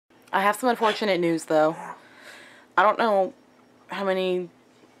I have some unfortunate news, though. I don't know how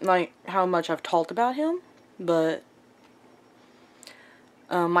much I've talked about him, but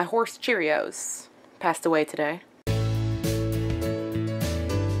my horse Cheerios passed away today.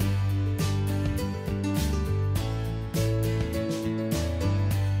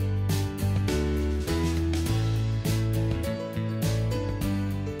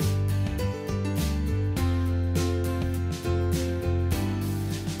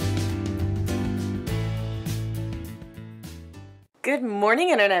 Good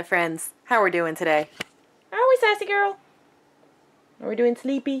morning, internet friends. How are we doing today? Are we, sassy girl? Are we doing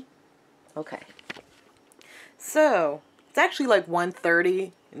sleepy? Okay. So, it's actually like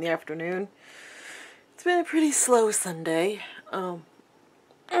 1:30 in the afternoon. It's been a pretty slow Sunday.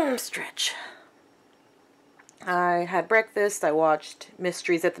 Stretch. I had breakfast. I watched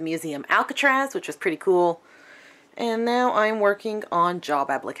Mysteries at the Museum Alcatraz, which was pretty cool. And now I'm working on job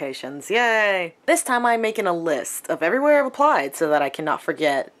applications. Yay! This time I'm making a list of everywhere I've applied so that I cannot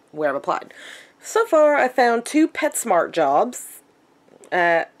forget where I've applied. So far, I found 2 PetSmart jobs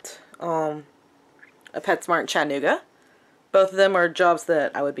at a PetSmart in Chattanooga. Both of them are jobs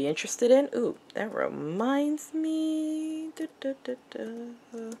that I would be interested in. Ooh, that reminds me.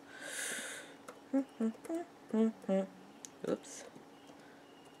 Oops.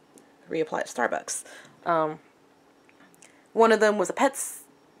 Reapply at Starbucks. One of them was a pets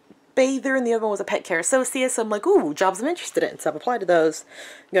bather and the other one was a pet care associate. So I'm like, ooh, jobs I'm interested in. So I've applied to those.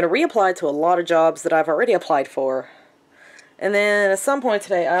 I'm going to reapply to a lot of jobs that I've already applied for. And then at some point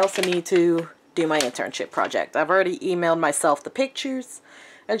today, I also need to do my internship project. I've already emailed myself the pictures.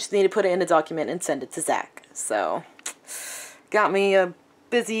 I just need to put it in a document and send it to Zach. So, got me a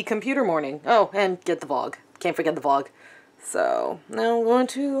busy computer morning. Oh, and get the vlog. Can't forget the vlog. So, now I'm going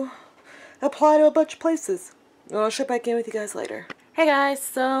to apply to a bunch of places. I'll check back in with you guys later. Hey guys,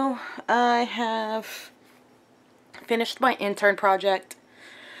 so I have finished my intern project.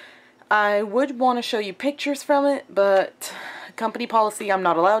 I would want to show you pictures from it, but company policy I'm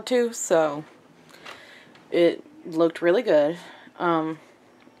not allowed to, so it looked really good. I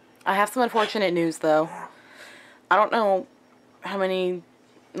have some unfortunate news though. I don't know how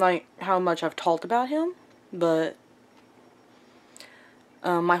much I've talked about him, but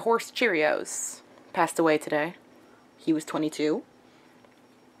my horse Cheerios passed away today. He was 22.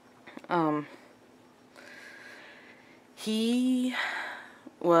 He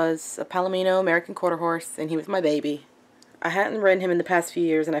was a Palomino American Quarter Horse, and he was my baby. I hadn't ridden him in the past few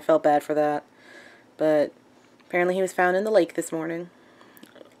years, and I felt bad for that. But apparently he was found in the lake this morning.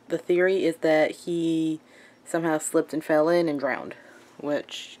 The theory is that he somehow slipped and fell in and drowned,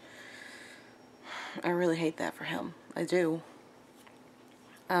 which I really hate that for him. I do.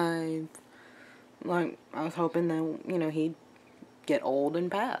 I was hoping that, you know, he'd get old and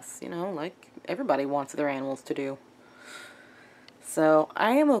pass, you know, like everybody wants their animals to do. So,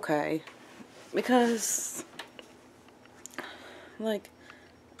 I am okay, because, like,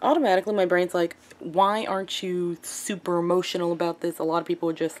 automatically my brain's like, why aren't you super emotional about this? A lot of people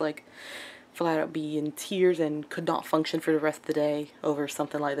would just, like, flat out be in tears and could not function for the rest of the day over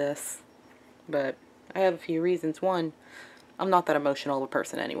something like this. But I have a few reasons. 1, I'm not that emotional of a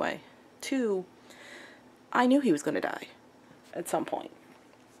person anyway. 2, I knew he was going to die at some point.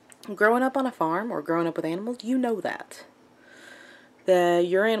 Growing up on a farm or growing up with animals, you know that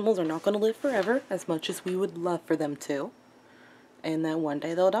your animals are not going to live forever as much as we would love for them to, and that one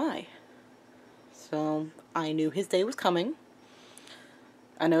day they'll die. So I knew his day was coming.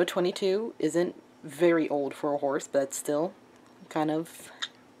 I know 22 isn't very old for a horse, but it's still kind of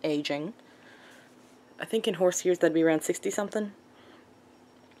aging. I think in horse years that'd be around 60 something.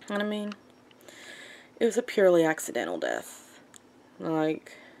 And I mean, it was a purely accidental death.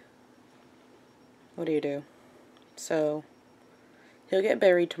 Like, what do you do? So, he'll get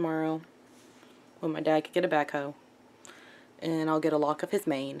buried tomorrow when my dad could get a backhoe. And I'll get a lock of his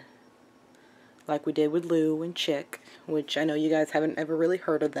mane, like we did with Lou and Chick, which I know you guys haven't ever really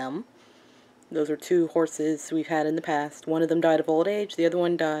heard of them. Those are 2 horses we've had in the past. One of them died of old age. The other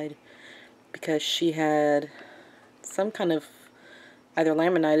one died because she had some kind of either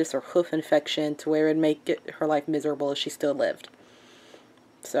laminitis or hoof infection to where it'd make her life miserable if she still lived.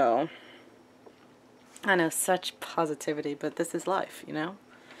 So, I know, such positivity, but this is life, you know?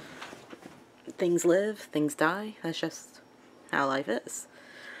 Things live, things die. That's just how life is.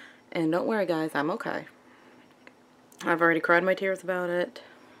 And don't worry, guys, I'm okay. I've already cried my tears about it.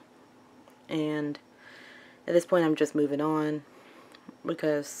 And at this point, I'm just moving on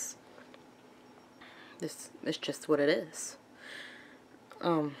because this is just what it is.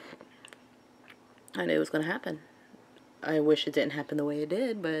 I knew it was going to happen. I wish it didn't happen the way it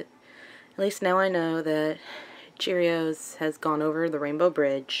did, but At least now I know that Cheerios has gone over the Rainbow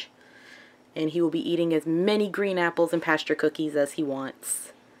Bridge, and he will be eating as many green apples and pasture cookies as he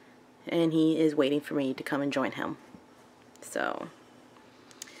wants. And he is waiting for me to come and join him. So,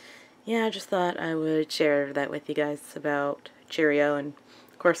 yeah, I just thought I would share that with you guys about Cheerio. And,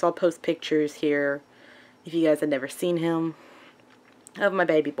 of course, I'll post pictures here, if you guys have never seen him, of my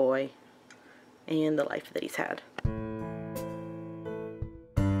baby boy and the life that he's had.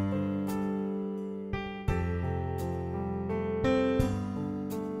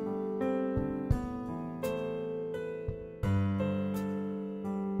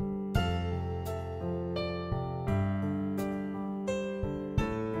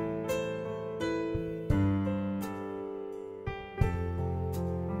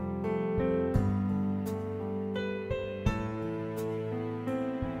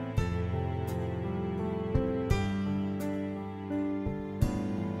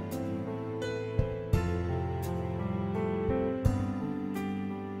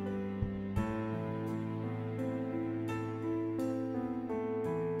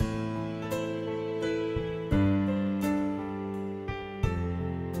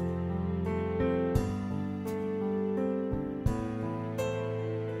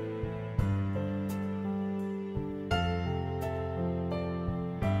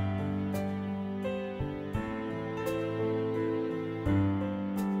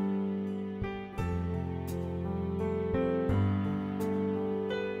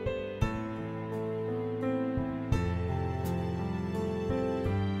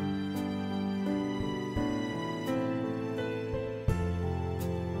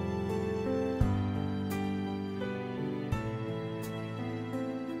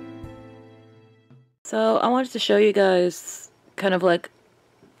 So I wanted to show you guys kind of like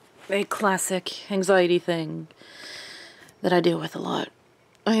a classic anxiety thing that I deal with a lot.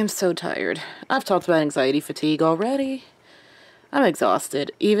 I am so tired. I've talked about anxiety fatigue already. I'm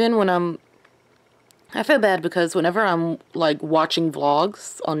exhausted. Even when I feel bad because whenever I'm like watching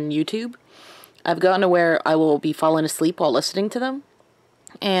vlogs on YouTube, I've gotten to where I will be falling asleep while listening to them.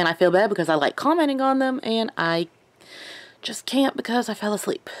 And I feel bad because I like commenting on them and I just can't because I fell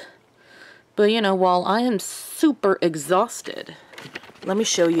asleep. But, you know, while I am super exhausted, let me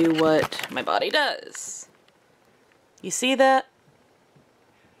show you what my body does. You see that?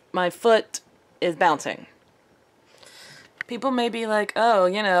 My foot is bouncing. People may be like, oh,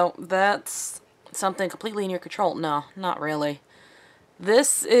 you know, that's something completely in your control. No, not really.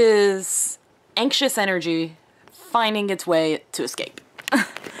 This is anxious energy finding its way to escape.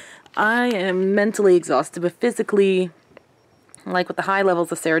 I am mentally exhausted, but physically, like with the high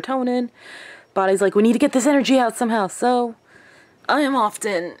levels of serotonin, body's like, we need to get this energy out somehow. So I am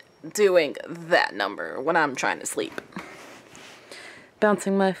often doing that number when I'm trying to sleep.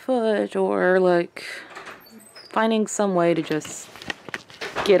 Bouncing my foot or like finding some way to just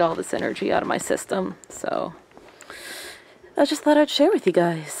get all this energy out of my system. So I just thought I'd share with you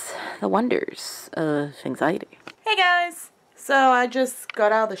guys the wonders of anxiety. Hey guys! So I just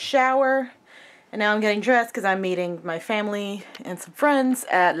got out of the shower. And now I'm getting dressed because I'm meeting my family and some friends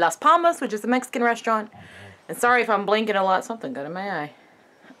at Las Palmas, which is a Mexican restaurant. And sorry if I'm blinking a lot. Something got in my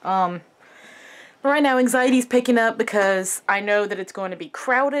eye. But right now anxiety's picking up because I know that it's going to be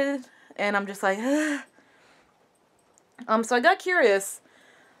crowded. And I'm just like, ugh. So I got curious.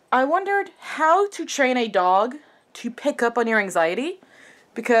 I wondered how to train a dog to pick up on your anxiety.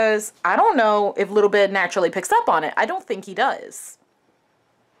 Because I don't know if Little Bit naturally picks up on it. I don't think he does.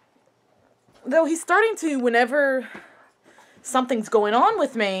 Though he's starting to whenever something's going on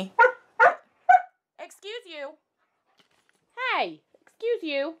with me. Excuse you. Hey, excuse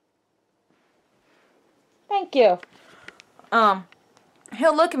you. Thank you.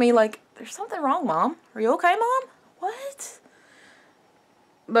 He'll look at me like, there's something wrong, Mom. Are you okay, Mom? What?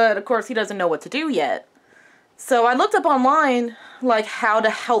 But of course he doesn't know what to do yet. So I looked up online like how to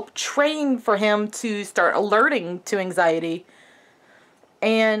help train for him to start alerting to anxiety.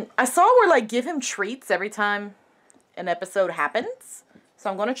 And I saw where, like, give him treats every time an episode happens.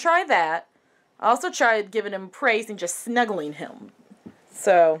 So I'm going to try that. I also tried giving him praise and just snuggling him.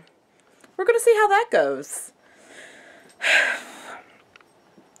 So we're going to see how that goes.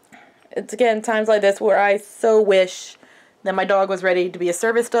 It's, again, times like this where I so wish that my dog was ready to be a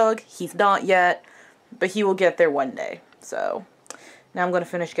service dog. He's not yet, but he will get there one day. So now I'm going to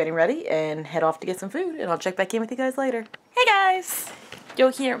finish getting ready and head off to get some food. And I'll check back in with you guys later. Hey, guys! You'll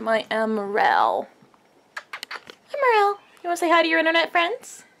hear my Emerald. Emerald, you want to say hi to your internet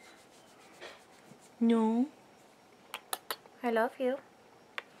friends? No. I love you.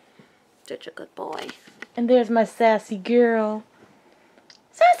 Such a good boy. And there's my sassy girl.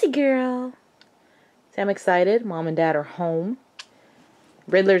 Sassy girl. So I'm excited. Mom and Dad are home.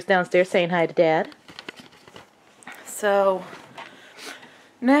 Riddler's downstairs saying hi to Dad. So,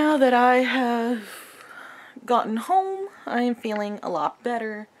 now that I have gotten home, I am feeling a lot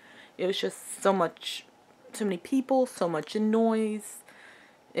better. It was just so many people, so much noise.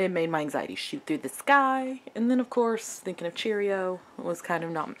 It made my anxiety shoot through the sky. And then, of course, thinking of Cheerio was kind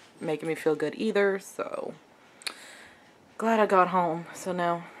of not making me feel good either. So, glad I got home. So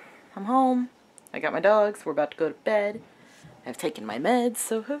now, I'm home. I got my dogs. We're about to go to bed. I've taken my meds,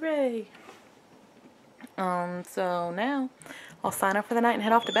 so hooray. So now, I'll sign up for the night and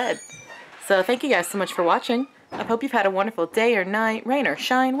head off to bed. So thank you guys so much for watching. I hope you've had a wonderful day or night, rain or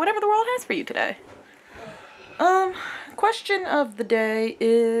shine, whatever the world has for you today. Question of the day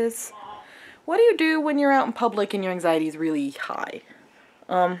is, what do you do when you're out in public and your anxiety is really high?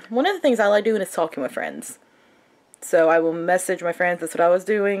 One of the things I like doing is talking with friends. So I will message my friends. That's what I was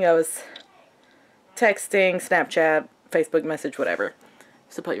doing. I was texting, Snapchat, Facebook message, whatever.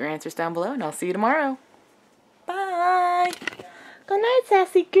 So put your answers down below and I'll see you tomorrow. Bye. Good night,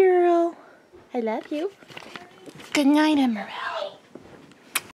 sassy girl. I love you. Good night, Emerald.